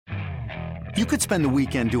You could spend the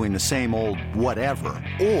weekend doing the same old whatever,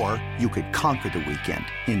 or you could conquer the weekend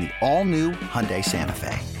in the all-new Hyundai Santa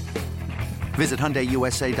Fe. Visit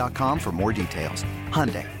HyundaiUSA.com for more details.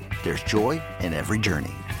 Hyundai, there's joy in every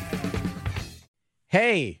journey.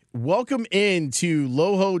 Hey, welcome into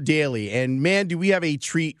Loho Daily, and man, do we have a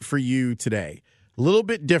treat for you today. A little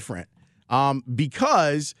bit different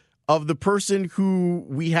because of the person who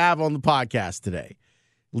we have on the podcast today.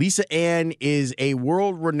 Lisa Ann is a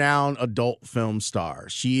world-renowned adult film star.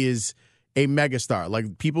 She is a megastar.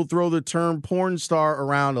 Like, people throw the term porn star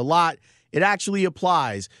around a lot. It actually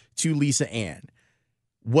applies to Lisa Ann.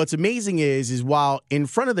 What's amazing is while in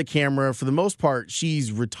front of the camera, for the most part,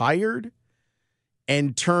 she's retired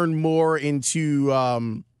and turned more into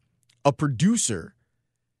a producer.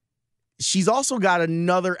 She's also got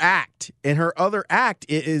another act, and her other act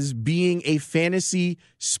is being a fantasy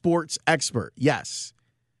sports expert. Yes.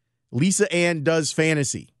 Lisa Ann does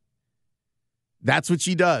fantasy. That's what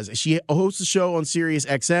she does. She hosts a show on Sirius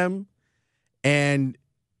XM, and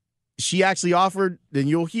she actually offered, and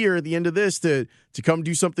you'll hear at the end of this, to come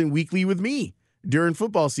do something weekly with me during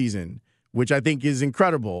football season, which I think is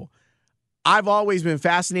incredible. I've always been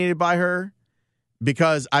fascinated by her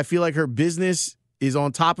because I feel like her business is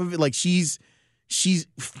on top of it. Like, she's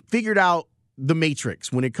figured out the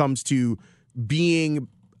matrix when it comes to being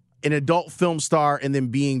an adult film star and then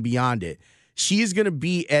being beyond it. She is going to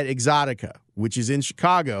be at Exotica, which is in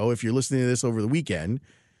Chicago, if you're listening to this over the weekend,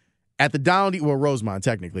 at the Rosemont,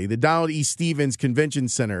 technically, the Donald E. Stevens Convention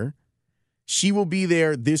Center. She will be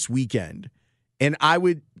there this weekend. And I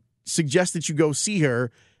would suggest that you go see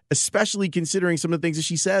her, especially considering some of the things that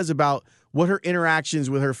she says about what her interactions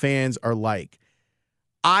with her fans are like.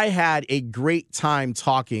 I had a great time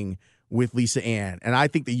talking with Lisa Ann, and I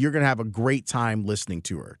think that you're going to have a great time listening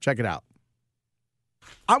to her. Check it out.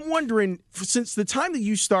 I'm wondering, since the time that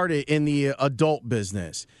you started in the adult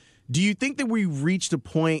business, do you think that we reached a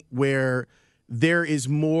point where there is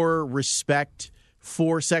more respect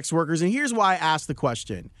for sex workers? And here's why I asked the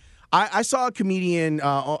question. I saw a comedian,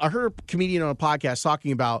 I heard a comedian on a podcast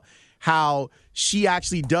talking about how she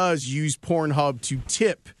actually does use Pornhub to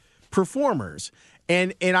tip performers.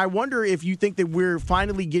 And I wonder if you think that we're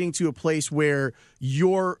finally getting to a place where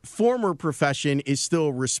your former profession is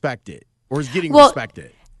still respected or is getting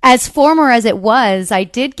respected. As former as it was, I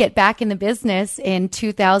did get back in the business in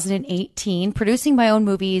 2018, producing my own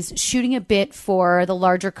movies, shooting a bit for the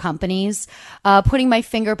larger companies, putting my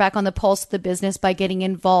finger back on the pulse of the business by getting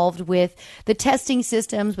involved with the testing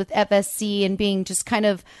systems with FSC and being just kind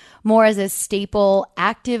of more as a staple,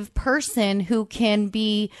 active person who can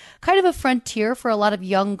be kind of a frontier for a lot of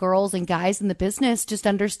young girls and guys in the business, just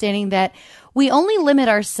understanding that we only limit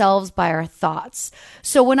ourselves by our thoughts.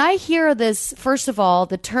 So when I hear this, first of all,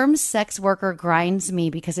 the term sex worker grinds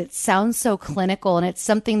me because it sounds so clinical, and it's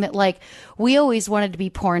something that, like, we always wanted to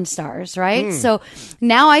be porn stars, right? So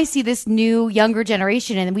now I see this new younger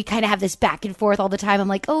generation, and we kind of have this back and forth all the time. I'm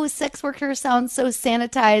like, oh, sex worker sounds so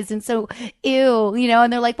sanitized and so ew,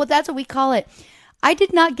 and they're like, well, that's what we call it. I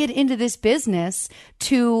did not get into this business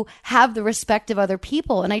to have the respect of other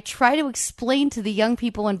people. And I try to explain to the young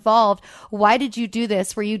people involved, why did you do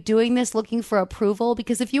this? Were you doing this looking for approval?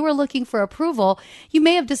 Because if you were looking for approval, you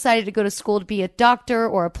may have decided to go to school to be a doctor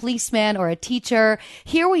or a policeman or a teacher.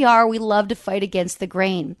 Here we are. We love to fight against the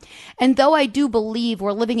grain. And though I do believe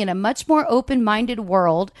we're living in a much more open-minded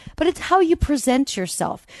world, but it's how you present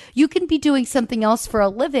yourself. You can be doing something else for a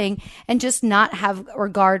living and just not have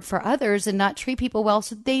regard for others and not treat people well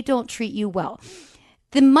so they don't treat you well.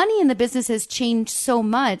 The money in the business has changed so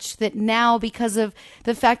much that now, because of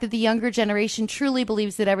the fact that the younger generation truly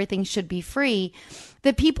believes that everything should be free,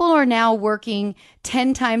 that people are now working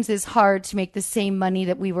 10 times as hard to make the same money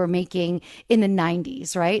that we were making in the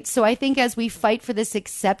 90s, right? So I think as we fight for this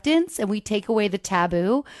acceptance and we take away the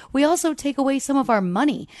taboo, we also take away some of our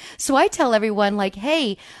money. So I tell everyone, like,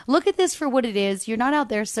 hey, look at this for what it is. You're not out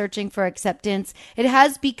there searching for acceptance. It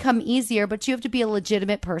has become easier, but you have to be a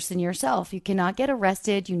legitimate person yourself. You cannot get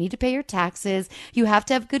arrested. You need to pay your taxes. You have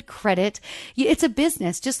to have good credit. It's a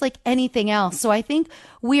business, just like anything else. So I think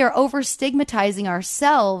we are over stigmatizing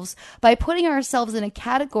ourselves by putting ourselves in a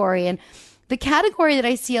category. And the category that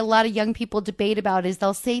I see a lot of young people debate about is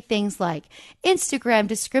they'll say things like Instagram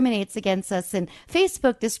discriminates against us and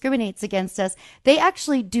Facebook discriminates against us. They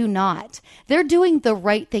actually do not. They're doing the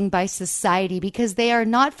right thing by society because they are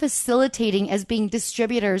not facilitating as being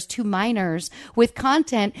distributors to minors with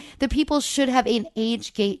content that people should have an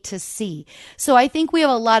age gate to see. So I think we have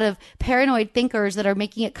a lot of paranoid thinkers that are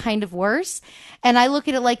making it kind of worse. And I look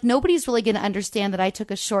at it like nobody's really going to understand that I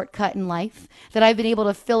took a shortcut in life, that I've been able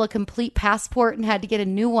to fill a complete passport passport and had to get a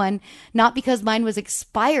new one, not because mine was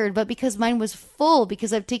expired, but because mine was full,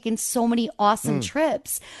 because I've taken so many awesome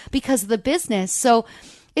trips because of the business. So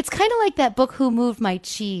it's kind of like that book, Who Moved My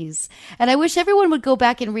Cheese? And I wish everyone would go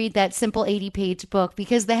back and read that simple 80-page book,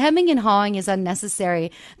 because the hemming and hawing is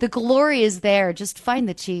unnecessary. The glory is there. Just find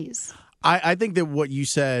the cheese. I think that what you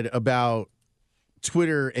said about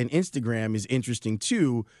Twitter and Instagram is interesting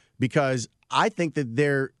too, because I think that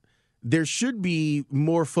there should be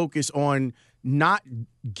more focus on not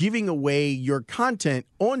giving away your content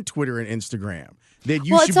on Twitter and Instagram. That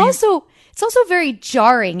you it's also very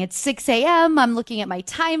jarring. It's 6 a.m. I'm looking at my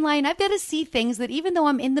timeline. I've got to see things that, even though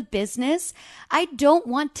I'm in the business, I don't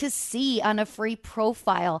want to see on a free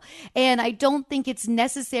profile. And I don't think it's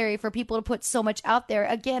necessary for people to put so much out there.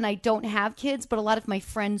 Again, I don't have kids, but a lot of my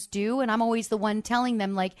friends do. And I'm always the one telling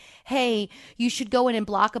them, like, hey, you should go in and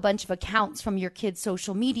block a bunch of accounts from your kids'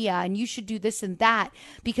 social media, and you should do this and that,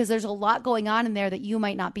 because there's a lot going on in there that you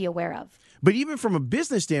might not be aware of. But even from a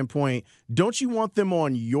business standpoint, don't you want them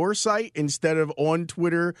on your site instead of on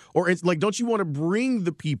Twitter? Or it's like, don't you want to bring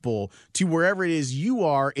the people to wherever it is you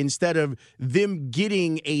are instead of them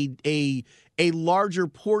getting a larger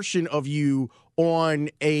portion of you on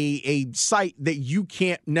a site that you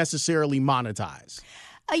can't necessarily monetize?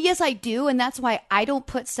 Yes, I do. And that's why I don't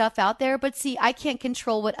put stuff out there. But see, I can't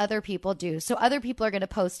control what other people do. So other people are going to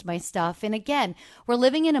post my stuff. And again, we're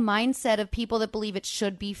living in a mindset of people that believe it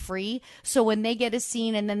should be free. So when they get a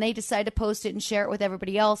scene and then they decide to post it and share it with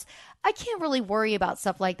everybody else, I can't really worry about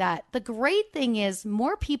stuff like that. The great thing is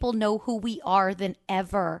more people know who we are than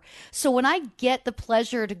ever. So when I get the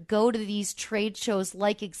pleasure to go to these trade shows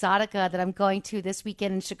like Exotica that I'm going to this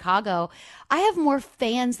weekend in Chicago, I have more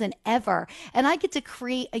fans than ever. And I get to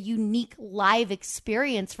create a unique live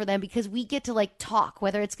experience for them, because we get to like talk,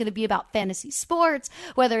 whether it's going to be about fantasy sports,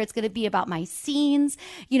 whether it's going to be about my scenes,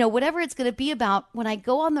 whatever it's going to be about. When I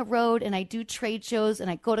go on the road and I do trade shows and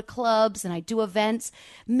I go to clubs and I do events,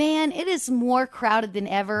 man, it is more crowded than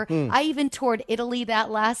ever. I even toured Italy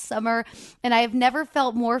that last summer, and I have never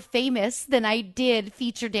felt more famous than I did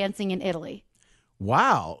feature dancing in Italy.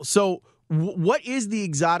 Wow. So what is the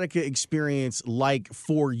Exotica experience like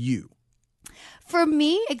for you? For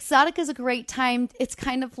me, Exotica is a great time. It's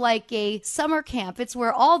kind of like a summer camp. It's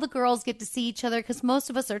where all the girls get to see each other, because most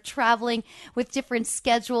of us are traveling with different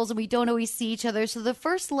schedules and we don't always see each other. So the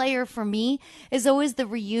first layer for me is always the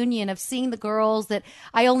reunion of seeing the girls that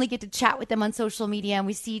I only get to chat with them on social media, and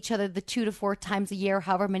we see each other the 2 to 4 times a year,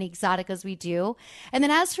 however many Exoticas we do. And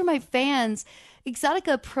then as for my fans,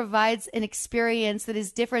 Exotica provides an experience that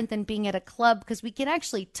is different than being at a club, because we can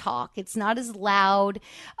actually talk. It's not as loud.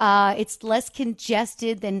 It's less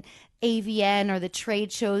congested than AVN or the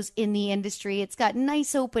trade shows in the industry. It's got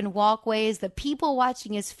nice open walkways. The people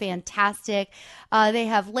watching is fantastic. They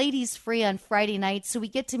have ladies free on Friday nights, so we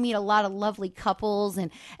get to meet a lot of lovely couples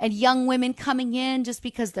and young women coming in just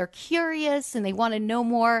because they're curious and they want to know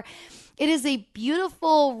more. It is a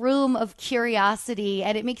beautiful room of curiosity,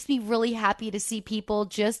 and it makes me really happy to see people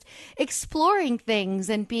just exploring things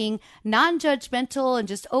and being non-judgmental and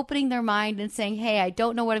just opening their mind and saying, hey, I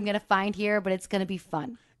don't know what I'm going to find here, but it's going to be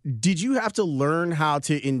fun. Did you have to learn how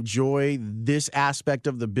to enjoy this aspect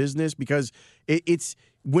of the business? Because it's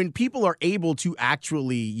when people are able to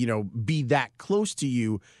actually, be that close to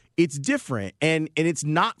you, it's different, and it's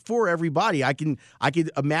not for everybody. I could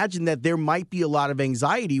imagine that there might be a lot of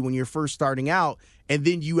anxiety when you're first starting out, and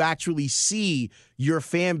then you actually see your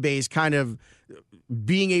fan base kind of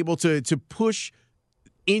being able to push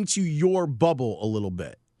into your bubble a little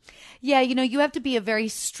bit. Yeah, you have to be a very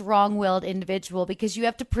strong-willed individual, because you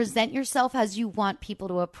have to present yourself as you want people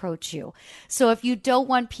to approach you. So if you don't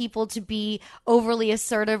want people to be overly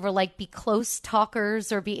assertive or like be close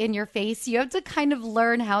talkers or be in your face, you have to kind of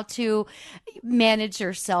learn how to manage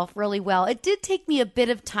yourself really well. It did take me a bit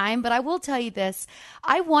of time, but I will tell you this.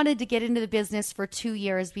 I wanted to get into the business for 2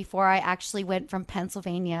 years before I actually went from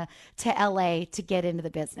Pennsylvania to LA to get into the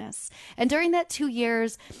business. And during that 2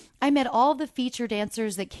 years, I met all the feature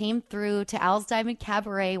dancers that came through to Al's Diamond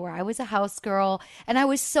Cabaret, where I was a house girl, and I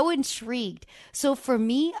was so intrigued. So for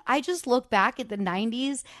me, I just look back at the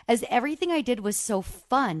 90s as everything I did was so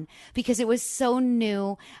fun, because it was so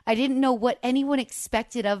new. I didn't know what anyone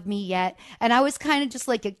expected of me yet, and I was kind of just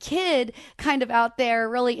like a kid kind of out there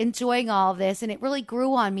really enjoying all of this, and it really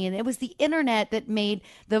grew on me. And it was the internet that made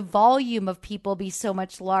the volume of people be so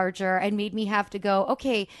much larger and made me have to go,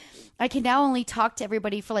 okay, I can now only talk to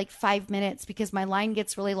everybody for like 5 minutes because my line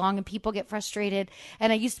gets really long and people get frustrated.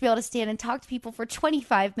 And I used to be able to stand and talk to people for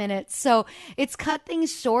 25 minutes. So it's cut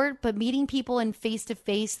things short, but meeting people in face to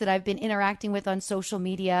face that I've been interacting with on social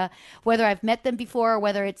media, whether I've met them before or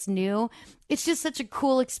whether it's new, it's just such a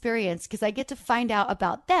cool experience because I get to find out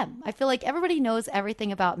about them. I feel like everybody knows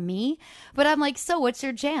everything about me, but I'm like, so what's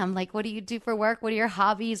your jam? Like, what do you do for work? What are your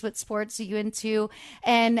hobbies? What sports are you into?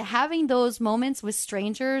 And having those moments with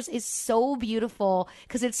strangers is so beautiful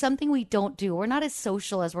because it's something we don't do. We're not as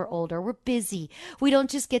social as we're older. We're busy. We don't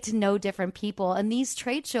just get to know different people. And these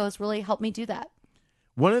trade shows really help me do that.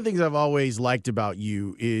 One of the things I've always liked about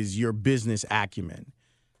you is your business acumen.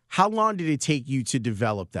 How long did it take you to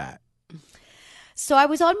develop that? So I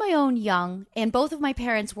was on my own young, and both of my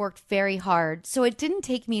parents worked very hard. So it didn't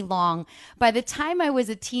take me long. By the time I was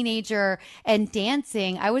a teenager and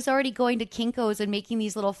dancing, I was already going to Kinko's and making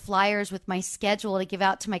these little flyers with my schedule to give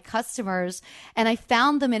out to my customers. And I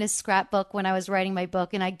found them in a scrapbook when I was writing my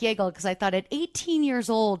book. And I giggled because I thought at 18 years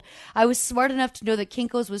old, I was smart enough to know that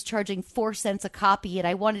Kinko's was charging 4 cents a copy, and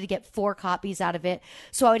I wanted to get 4 copies out of it.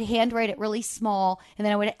 So I would handwrite it really small, and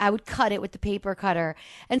then I would cut it with the paper cutter.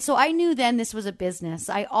 And so I knew then this was a business.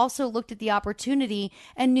 I also looked at the opportunity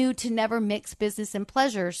and knew to never mix business and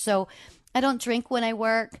pleasure. So I don't drink when I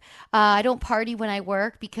work. I don't party when I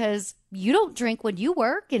work because you don't drink when you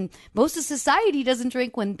work, and most of society doesn't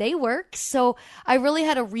drink when they work. So I really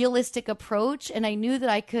had a realistic approach, and I knew that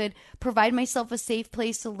I could provide myself a safe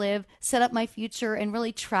place to live, set up my future, and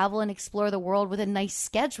really travel and explore the world with a nice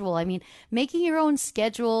schedule. I mean, making your own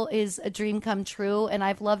schedule is a dream come true, and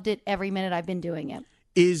I've loved it every minute I've been doing it.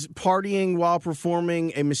 Is partying while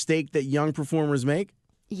performing a mistake that young performers make?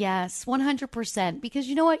 Yes, 100%. Because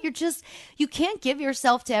you know what? You can't give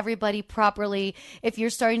yourself to everybody properly if you're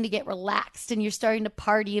starting to get relaxed and you're starting to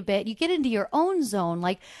party a bit. You get into your own zone.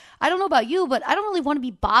 Like, I don't know about you, but I don't really want to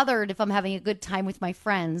be bothered if I'm having a good time with my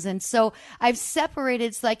friends. And so I've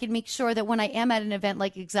separated so I can make sure that when I am at an event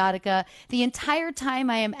like Exotica, the entire time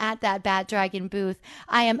I am at that Bad Dragon booth,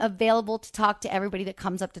 I am available to talk to everybody that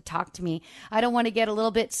comes up to talk to me. I don't want to get a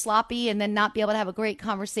little bit sloppy and then not be able to have a great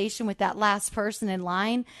conversation with that last person in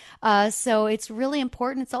line. So it's really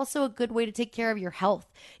important. It's also a good way to take care of your health.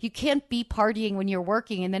 You can't be partying when you're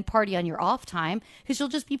working and then party on your off time because you'll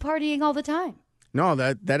just be partying all the time. No,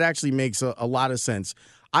 that actually makes a lot of sense.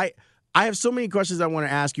 I have so many questions I want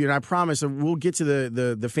to ask you, and I promise we'll get to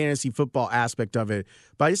the fantasy football aspect of it.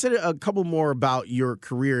 But I just said a couple more about your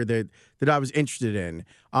career that I was interested in.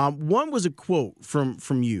 One was a quote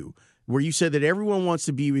from you where you said that everyone wants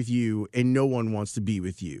to be with you and no one wants to be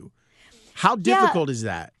with you. How difficult is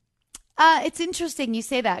that? It's interesting you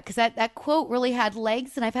say that because that quote really had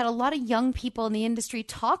legs, and I've had a lot of young people in the industry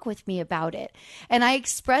talk with me about it. And I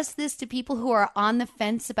express this to people who are on the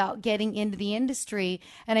fence about getting into the industry.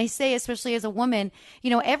 And I say, especially as a woman,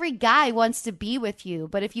 every guy wants to be with you.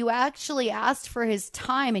 But if you actually asked for his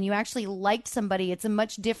time and you actually liked somebody, it's a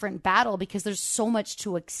much different battle because there's so much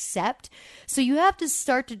to accept. So you have to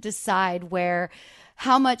start to decide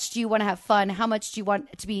how much do you want to have fun? How much do you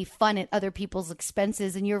want to be fun at other people's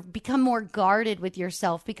expenses? And you're become more guarded with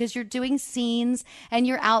yourself because you're doing scenes and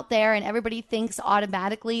you're out there and everybody thinks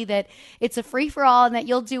automatically that it's a free for all and that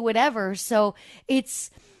you'll do whatever. So it's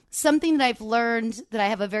something that I've learned that I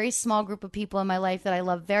have a very small group of people in my life that I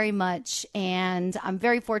love very much. And I'm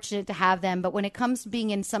very fortunate to have them. But when it comes to being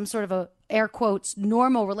in some sort of a air quotes,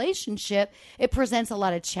 normal relationship, it presents a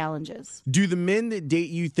lot of challenges. Do the men that date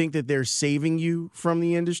you think that they're saving you from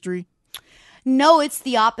the industry? No, it's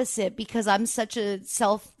the opposite because I'm such a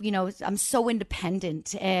I'm so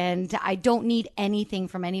independent and I don't need anything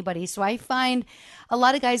from anybody. So I find a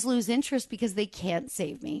lot of guys lose interest because they can't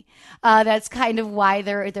save me. That's kind of why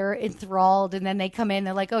they're enthralled. And then they come in,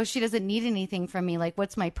 they're like, oh, she doesn't need anything from me. Like,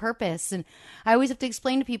 what's my purpose? And I always have to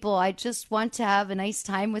explain to people, I just want to have a nice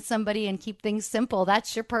time with somebody and keep things simple.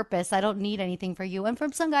 That's your purpose. I don't need anything for you. And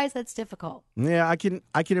from some guys, that's difficult. Yeah, I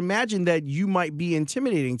can imagine that you might be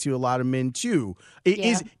intimidating to a lot of men too.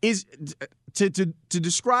 Is to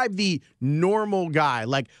describe the normal guy,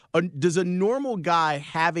 like does a normal guy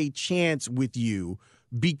have a chance with you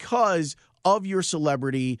because of your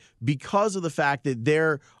celebrity, because of the fact that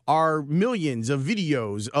there are millions of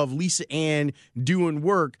videos of Lisa Ann doing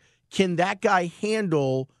work? Can that guy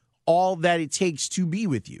handle all that it takes to be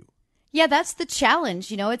with you? Yeah, that's the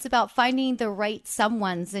challenge. It's about finding the right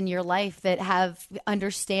someones in your life that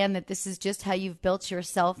understand that this is just how you've built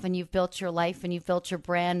yourself and you've built your life and you've built your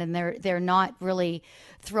brand, and they're not really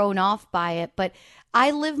thrown off by it. But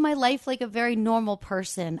I live my life like a very normal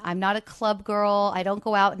person. I'm not a club girl. I don't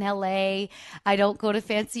go out in LA. I don't go to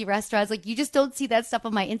fancy restaurants. Like, you just don't see that stuff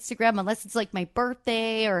on my Instagram unless it's like my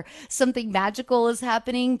birthday or something magical is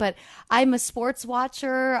happening. But I'm a sports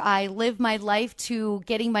watcher. I live my life to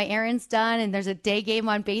getting my errands done. And there's a day game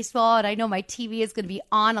on baseball. And I know my TV is going to be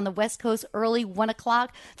on the West Coast early, 1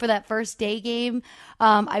 o'clock for that first day game.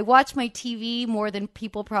 I watch my TV more than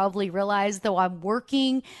people probably realize, though I'm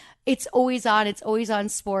working. It's always on. It's always on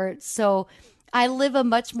sports. So I live a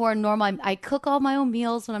much more normal, I cook all my own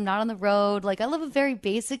meals when I'm not on the road. Like, I live a very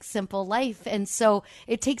basic, simple life. And so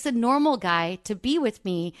it takes a normal guy to be with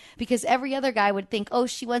me, because every other guy would think, oh,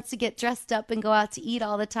 she wants to get dressed up and go out to eat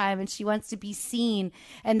all the time and she wants to be seen.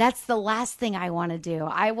 And that's the last thing I want to do.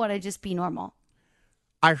 I want to just be normal.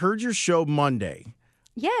 I heard your show Monday.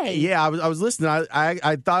 Yay. Yeah, I was listening.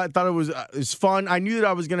 I thought it was fun. I knew that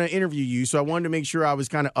I was going to interview you, so I wanted to make sure I was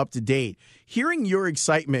kind of up to date. Hearing your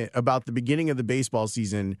excitement about the beginning of the baseball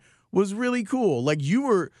season was really cool. Like, you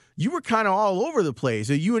were kind of all over the place.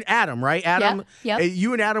 You and Adam, right? Adam, Yep.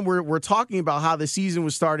 You and Adam were talking about how the season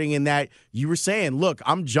was starting, and that you were saying, look,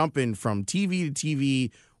 I'm jumping from TV to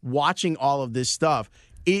TV, watching all of this stuff.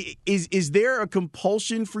 Is there a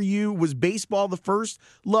compulsion for you? Was baseball the first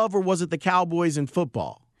love, or was it the Cowboys and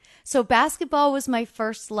football? So basketball was my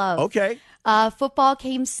first love. Okay. Football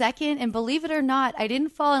came second, and believe it or not, I didn't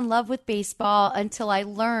fall in love with baseball until I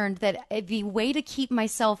learned that the way to keep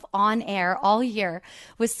myself on air all year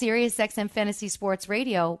with SiriusXM Fantasy Sports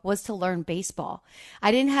Radio was to learn baseball.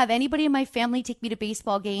 I didn't have anybody in my family take me to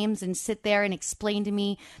baseball games and sit there and explain to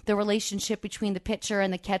me the relationship between the pitcher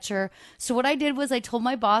and the catcher. So what I did was I told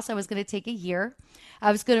my boss I was going to take a year.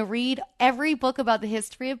 I was going to read every book about the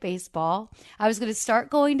history of baseball. I was going to start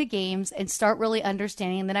going to games and start really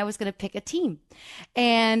understanding, and then I was going to pick a team.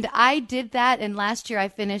 And I did that, and last year I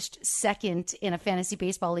finished second in a fantasy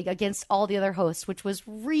baseball league against all the other hosts, which was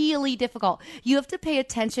really difficult. You have to pay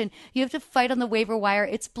attention. You have to fight on the waiver wire.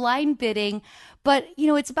 It's blind bidding, but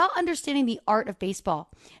it's about understanding the art of baseball.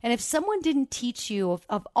 And if someone didn't teach you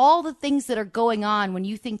of all the things that are going on when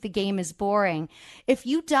you think the game is boring, if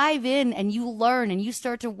you dive in and you learn and you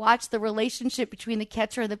start to watch the relationship between the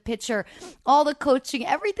catcher and the pitcher, all the coaching,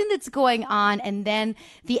 everything that's going on, and then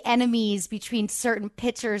the enemies between certain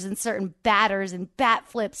pitchers and certain batters and bat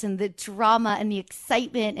flips and the drama and the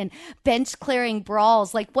excitement and bench clearing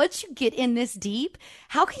brawls. Like, once you get in this deep,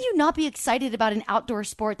 how can you not be excited about an outdoor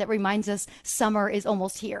sport that reminds us summer is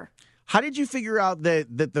almost here? How did you figure out that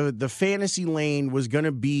the fantasy lane was going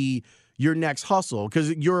to be your next hustle?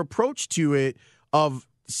 Because your approach to it of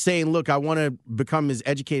saying, look, I want to become as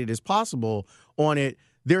educated as possible on it.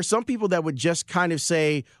 There are some people that would just kind of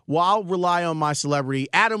say, well, I'll rely on my celebrity.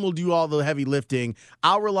 Adam will do all the heavy lifting.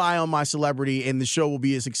 I'll rely on my celebrity, and the show will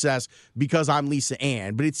be a success because I'm Lisa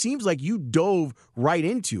Ann. But it seems like you dove right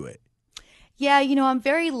into it. Yeah, I'm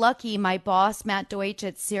very lucky. My boss, Matt Deutsch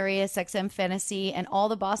at Sirius XM Fantasy, and all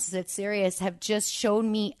the bosses at Sirius have just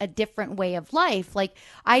shown me a different way of life. Like,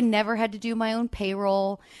 I never had to do my own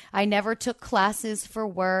payroll. I never took classes for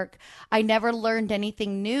work. I never learned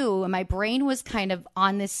anything new. And my brain was kind of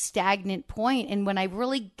on this stagnant point. And when I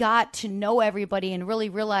really got to know everybody and really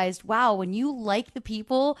realized, wow, when you like the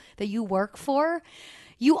people that you work for,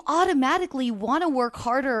 you automatically want to work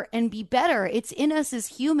harder and be better. It's in us as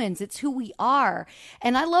humans. It's who we are.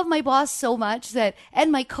 And I love my boss so much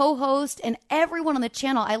and my co-host and everyone on the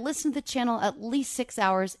channel, I listen to the channel at least 6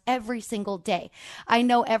 hours every single day. I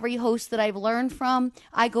know every host that I've learned from.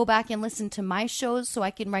 I go back and listen to my shows so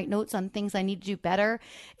I can write notes on things I need to do better.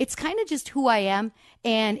 It's kind of just who I am.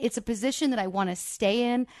 And it's a position that I want to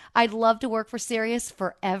stay in. I'd love to work for Sirius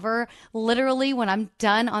forever. Literally, when I'm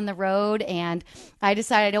done on the road and I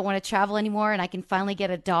decide I don't want to travel anymore and I can finally get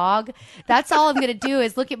a dog, that's all I'm going to do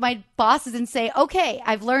is look at my bosses and say, okay,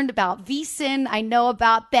 I've learned about VSiN. I know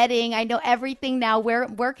about betting. I know everything now.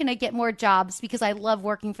 Where can I get more jobs? Because I love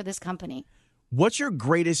working for this company. What's your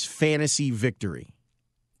greatest fantasy victory?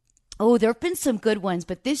 Oh, there have been some good ones,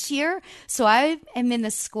 but this year, so I am in the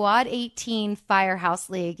Squad 18 Firehouse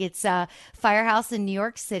League. It's a firehouse in New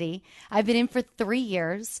York City. I've been in for 3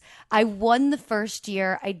 years. I won the first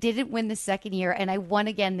year. I didn't win the second year, and I won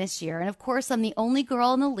again this year. And of course, I'm the only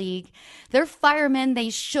girl in the league. They're firemen. They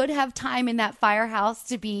should have time in that firehouse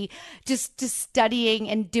to be just studying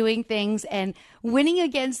and doing things. And winning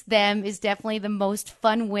against them is definitely the most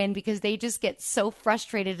fun win because they just get so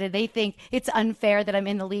frustrated and they think it's unfair that I'm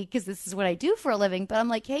in the league because this is what I do for a living. But I'm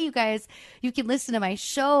like, hey, you guys, you can listen to my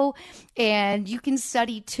show and you can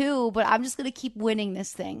study too, but I'm just going to keep winning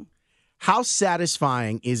this thing. How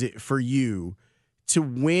satisfying is it for you to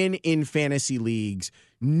win in fantasy leagues,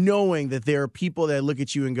 knowing that there are people that look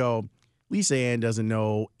at you and go, Lisa Ann doesn't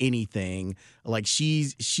know anything. Like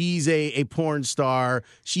she's a porn star.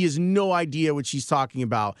 She has no idea what she's talking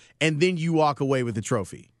about. And then you walk away with the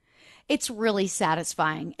trophy. It's really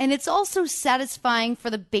satisfying. And it's also satisfying for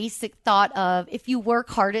the basic thought of if you work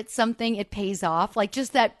hard at something, it pays off. Like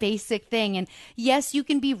just that basic thing. And yes, you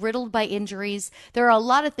can be riddled by injuries. There are a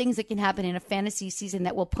lot of things that can happen in a fantasy season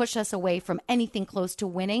that will push us away from anything close to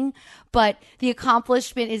winning. But the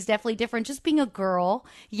accomplishment is definitely different. Just being a girl,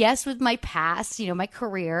 yes, with my past, my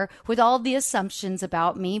career, with all the assumptions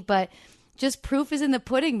about me. But just proof is in the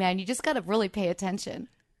pudding, man. You just got to really pay attention.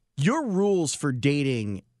 Your rules for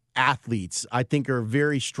dating athletes, I think, are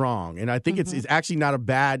very strong, and I think it's actually not a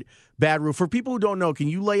bad rule. For people who don't know, can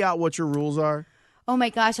you lay out what your rules are? Oh my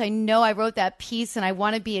gosh, I know I wrote that piece and I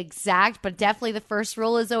want to be exact, but definitely the first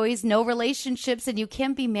rule is always no relationships and you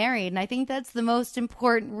can't be married. And I think that's the most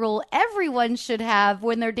important rule everyone should have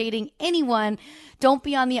when they're dating anyone. Don't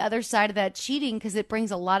be on the other side of that cheating because it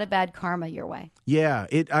brings a lot of bad karma your way. Yeah,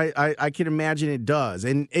 I can imagine it does.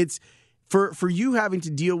 And it's For you having to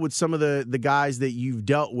deal with some of the guys that you've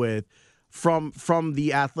dealt with from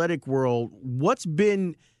the athletic world, what's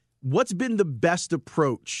been the best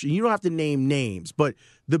approach? You don't have to name names, but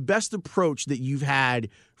the best approach that you've had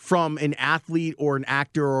from an athlete or an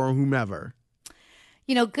actor or whomever.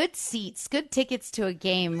 Good seats, good tickets to a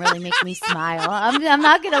game really make me smile. I'm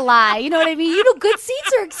not going to lie. You know what I mean? Good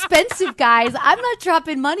seats are expensive, guys. I'm not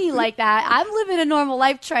dropping money like that. I'm living a normal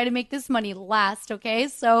life trying to make this money last, okay?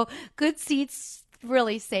 So good seats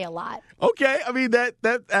really say a lot. Okay. I mean, that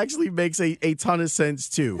actually makes a ton of sense,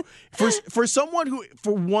 too. For someone who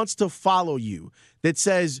wants to follow you that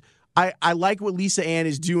says, I like what Lisa Ann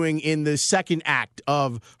is doing in the second act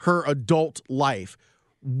of her adult life,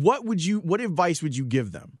 what advice would you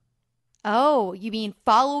give them? Oh, you mean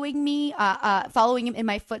following me, following him in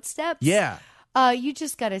my footsteps? Yeah. You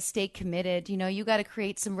just got to stay committed. You got to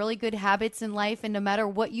create some really good habits in life. And no matter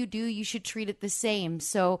what you do, you should treat it the same.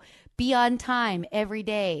 So be on time every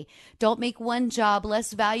day. Don't make one job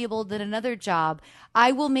less valuable than another job.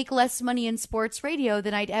 I will make less money in sports radio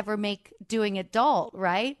than I'd ever make doing adult,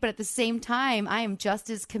 right? But at the same time, I am just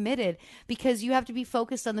as committed because you have to be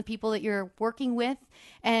focused on the people that you're working with.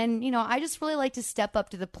 And, I just really like to step up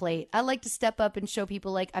to the plate. I like to step up and show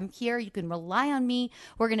people like, I'm here. You can rely on me.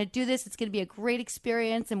 We're going to do this. It's going to be a great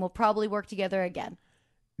experience and we'll probably work together again.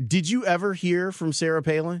 Did you ever hear from Sarah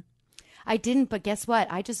Palin? I didn't, but guess what?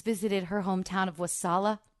 I just visited her hometown of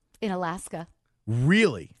Wasilla in Alaska.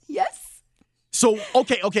 Really? Yes. So,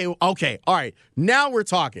 okay. All right. Now we're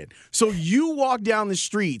talking. So you walk down the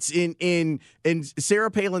streets in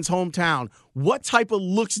Sarah Palin's hometown. What type of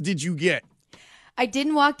looks did you get? I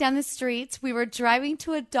didn't walk down the streets. We were driving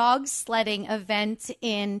to a dog sledding event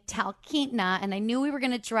in Talkeetna, and I knew we were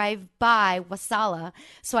going to drive by Wasilla.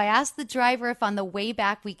 So I asked the driver if on the way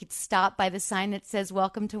back we could stop by the sign that says,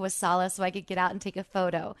 "Welcome to Wasilla," so I could get out and take a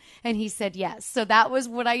photo. And he said yes. So that was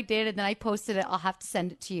what I did, and then I posted it. I'll have to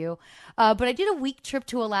send it to you. But I did a week trip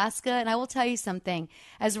to Alaska, and I will tell you something.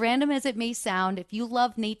 As random as it may sound, if you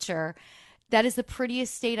love nature, that is the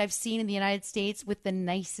prettiest state I've seen in the United States with the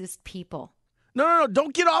nicest people. No,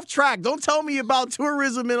 don't get off track. Don't tell me about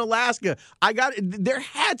tourism in Alaska. There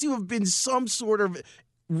had to have been some sort of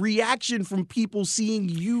reaction from people seeing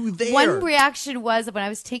you there. One reaction was when I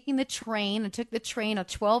was taking the train. I took the train, a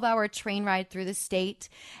 12-hour train ride through the state,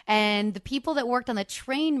 and the people that worked on the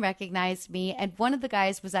train recognized me, and one of the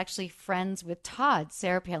guys was actually friends with Todd,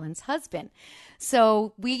 Sarah Palin's husband.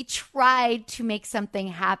 So we tried to make something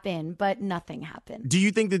happen, but nothing happened. Do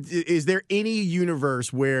you think is there any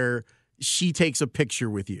universe where she takes a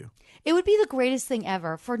picture with you? It would be the greatest thing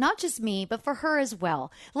ever for not just me, but for her as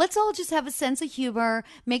well. Let's all just have a sense of humor,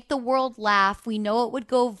 make the world laugh. We know it would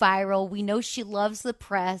go viral. We know she loves the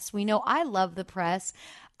press. We know I love the press.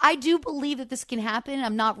 I do believe that this can happen.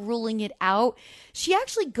 I'm not ruling it out. She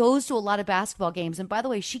actually goes to a lot of basketball games. And by the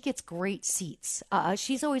way, she gets great seats.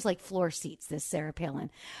 She's always like floor seats, this Sarah Palin.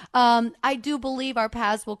 I do believe our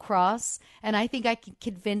paths will cross. And I think I can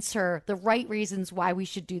convince her the right reasons why we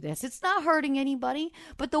should do this. It's not hurting anybody,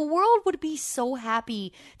 but the world would be so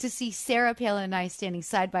happy to see Sarah Palin and I standing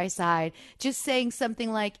side by side, just saying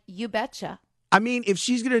something like, "You betcha." I mean, if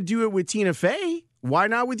she's going to do it with Tina Fey, why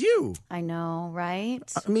not with you? I know, right?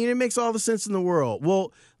 I mean, it makes all the sense in the world.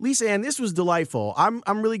 Well, Lisa Ann, this was delightful. I'm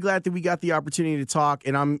really glad that we got the opportunity to talk,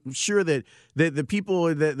 and I'm sure that the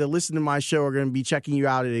people that listen to my show are going to be checking you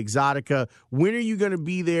out at Exotica. When are you going to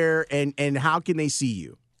be there, and how can they see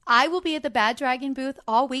you? I will be at the Bad Dragon booth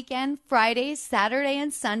all weekend, Friday, Saturday,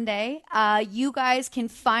 and Sunday. You guys can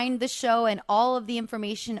find the show and all of the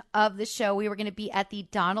information of the show. We were going to be at the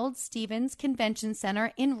Donald Stevens Convention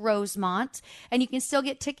Center in Rosemont, and you can still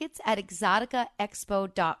get tickets at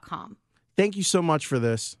exoticaexpo.com. Thank you so much for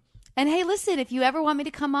this. And hey, listen, if you ever want me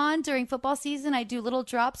to come on during football season, I do little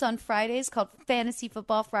drops on Fridays called Fantasy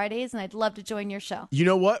Football Fridays, and I'd love to join your show. You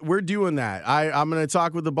know what? We're doing that. I'm going to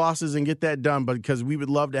talk with the bosses and get that done, but because we would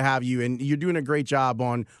love to have you, and you're doing a great job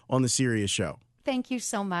on the Sirius show. Thank you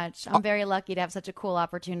so much. I'm very lucky to have such a cool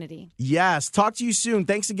opportunity. Yes. Talk to you soon.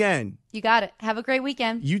 Thanks again. You got it. Have a great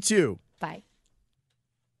weekend. You too. Bye.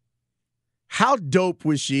 How dope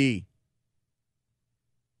was she?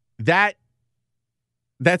 That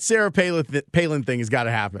Sarah Palin thing has got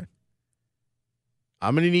to happen.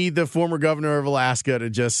 I'm going to need the former governor of Alaska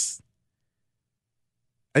to just...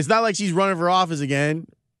 It's not like she's running for office again.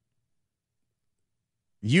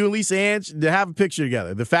 You and Lisa Ann, to have a picture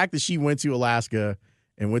together. The fact that she went to Alaska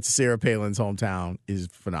and went to Sarah Palin's hometown is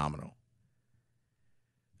phenomenal.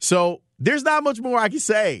 So there's not much more I can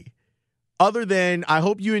say other than I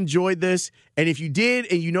hope you enjoyed this. And if you did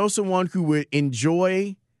and you know someone who would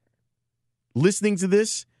enjoy listening to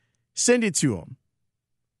this, send it to them.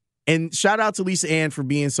 And shout out to Lisa Ann for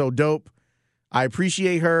being so dope. I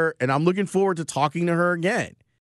appreciate her, and I'm looking forward to talking to her again.